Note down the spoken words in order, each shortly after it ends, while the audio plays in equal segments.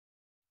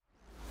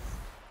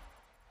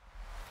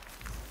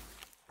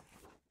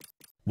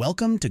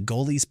Welcome to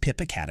Goalie's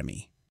Pip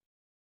Academy.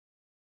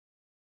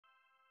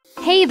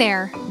 Hey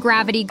there,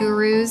 gravity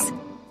gurus.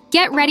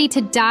 Get ready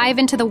to dive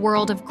into the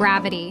world of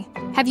gravity.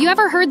 Have you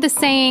ever heard the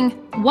saying,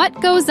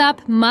 "What goes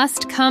up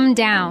must come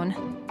down"?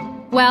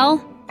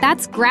 Well,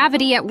 that's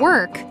gravity at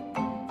work.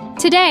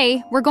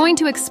 Today, we're going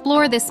to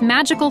explore this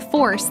magical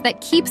force that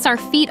keeps our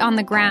feet on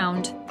the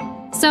ground.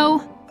 So,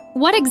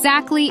 what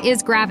exactly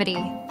is gravity?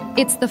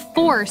 It's the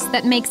force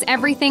that makes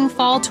everything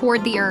fall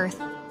toward the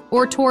Earth,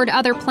 or toward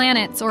other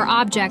planets or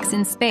objects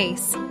in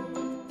space.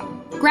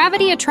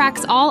 Gravity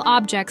attracts all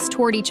objects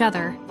toward each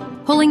other,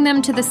 pulling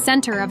them to the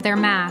center of their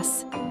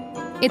mass.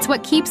 It's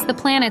what keeps the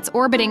planets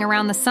orbiting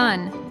around the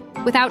sun.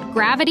 Without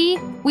gravity,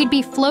 we'd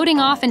be floating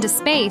off into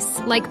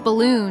space like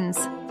balloons.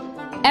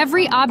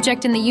 Every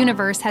object in the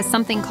universe has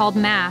something called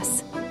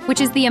mass, which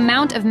is the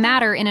amount of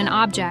matter in an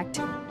object.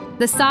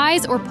 The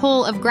size or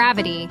pull of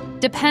gravity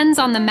depends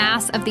on the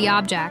mass of the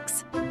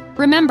objects.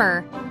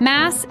 Remember,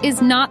 mass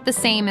is not the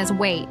same as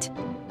weight.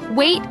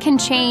 Weight can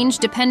change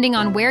depending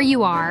on where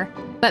you are,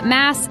 but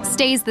mass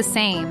stays the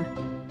same.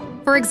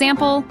 For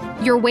example,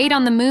 your weight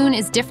on the moon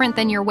is different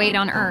than your weight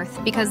on Earth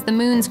because the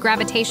moon's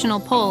gravitational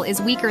pull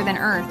is weaker than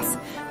Earth's,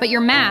 but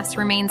your mass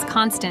remains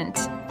constant.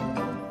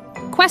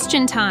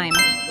 Question time.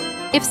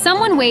 If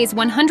someone weighs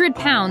 100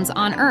 pounds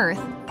on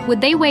Earth, would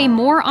they weigh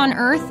more on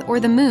Earth or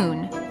the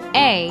moon?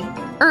 A.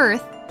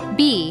 Earth.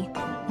 B.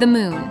 The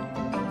moon.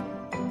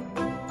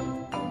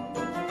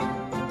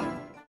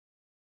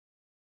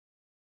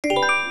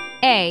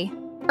 A.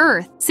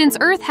 Earth. Since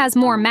Earth has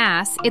more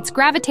mass, its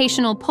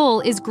gravitational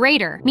pull is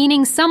greater,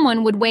 meaning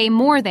someone would weigh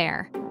more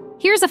there.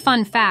 Here's a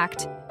fun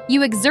fact.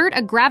 You exert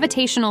a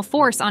gravitational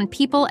force on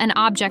people and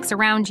objects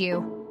around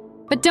you.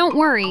 But don't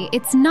worry,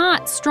 it's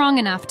not strong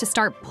enough to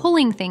start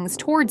pulling things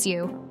towards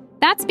you.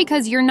 That's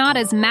because you're not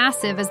as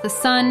massive as the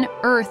sun,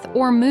 Earth,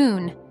 or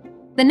moon.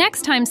 The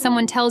next time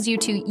someone tells you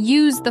to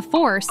use the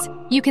force,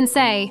 you can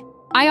say,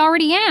 "I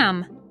already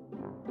am."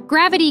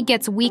 Gravity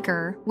gets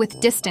weaker with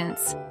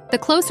distance. The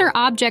closer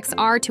objects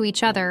are to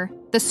each other,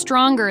 the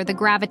stronger the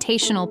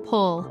gravitational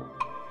pull.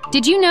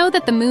 Did you know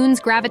that the moon's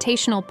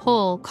gravitational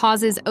pull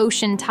causes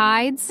ocean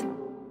tides?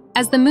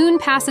 As the moon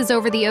passes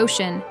over the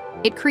ocean,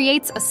 it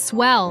creates a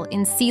swell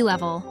in sea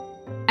level.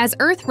 As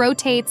Earth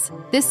rotates,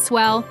 this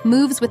swell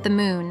moves with the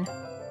moon.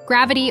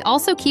 Gravity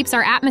also keeps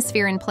our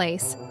atmosphere in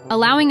place,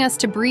 allowing us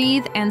to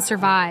breathe and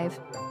survive.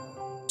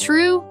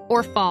 True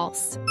or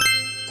false?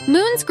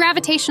 Moon's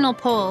gravitational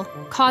pull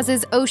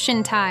causes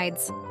ocean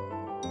tides.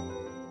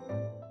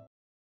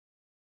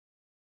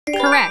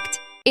 Correct.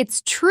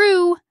 It's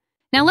true.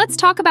 Now let's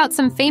talk about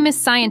some famous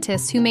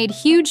scientists who made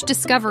huge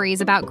discoveries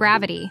about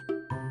gravity.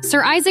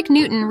 Sir Isaac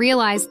Newton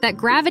realized that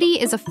gravity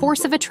is a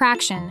force of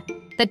attraction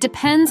that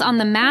depends on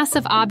the mass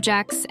of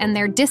objects and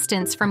their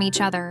distance from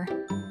each other.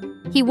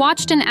 He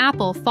watched an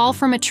apple fall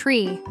from a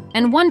tree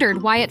and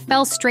wondered why it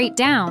fell straight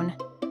down.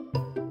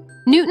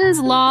 Newton's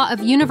law of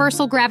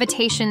universal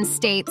gravitation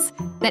states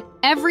that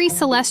every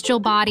celestial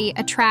body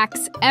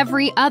attracts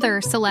every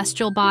other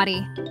celestial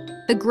body.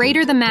 The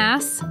greater the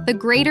mass, the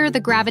greater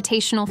the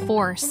gravitational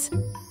force.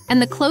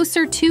 And the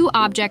closer two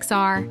objects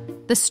are,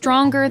 the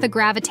stronger the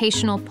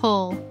gravitational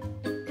pull.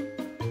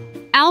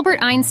 Albert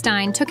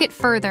Einstein took it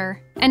further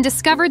and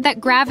discovered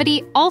that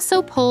gravity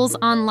also pulls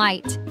on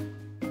light.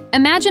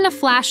 Imagine a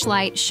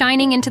flashlight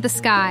shining into the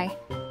sky.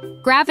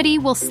 Gravity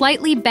will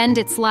slightly bend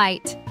its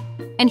light.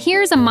 And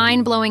here's a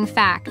mind-blowing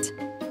fact.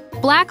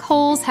 Black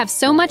holes have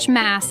so much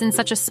mass in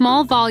such a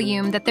small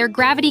volume that their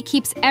gravity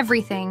keeps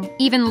everything,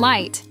 even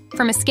light,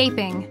 from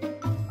escaping.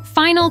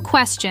 Final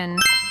question.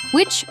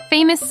 Which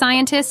famous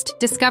scientist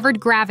discovered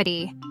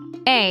gravity?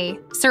 A.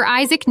 Sir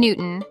Isaac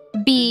Newton.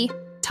 B.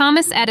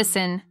 Thomas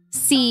Edison.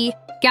 C.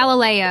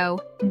 Galileo.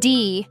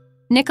 D.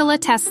 Nikola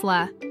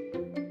Tesla.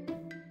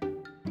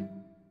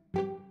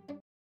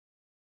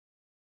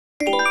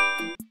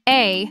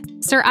 A.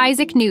 Sir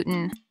Isaac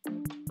Newton.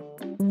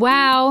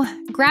 Wow,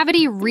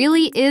 gravity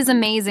really is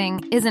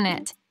amazing, isn't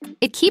it?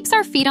 It keeps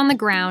our feet on the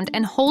ground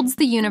and holds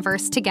the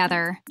universe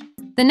together.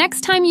 The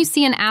next time you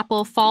see an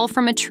apple fall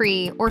from a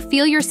tree or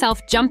feel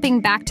yourself jumping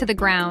back to the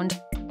ground,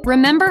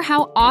 remember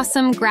how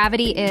awesome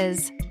gravity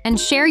is and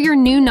share your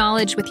new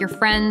knowledge with your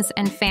friends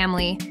and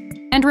family.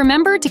 And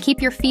remember to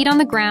keep your feet on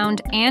the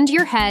ground and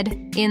your head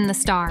in the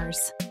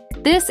stars.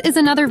 This is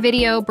another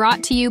video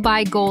brought to you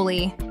by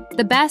Goalie,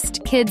 the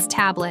best kids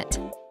tablet.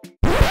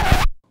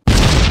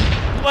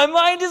 My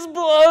mind is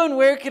blown.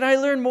 Where can I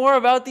learn more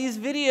about these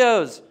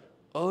videos?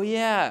 Oh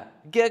yeah,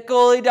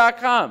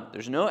 getgoalie.com.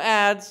 There's no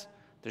ads,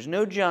 there's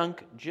no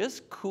junk,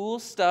 just cool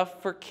stuff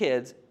for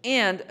kids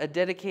and a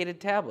dedicated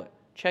tablet.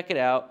 Check it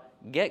out,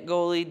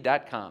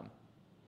 getgoalie.com.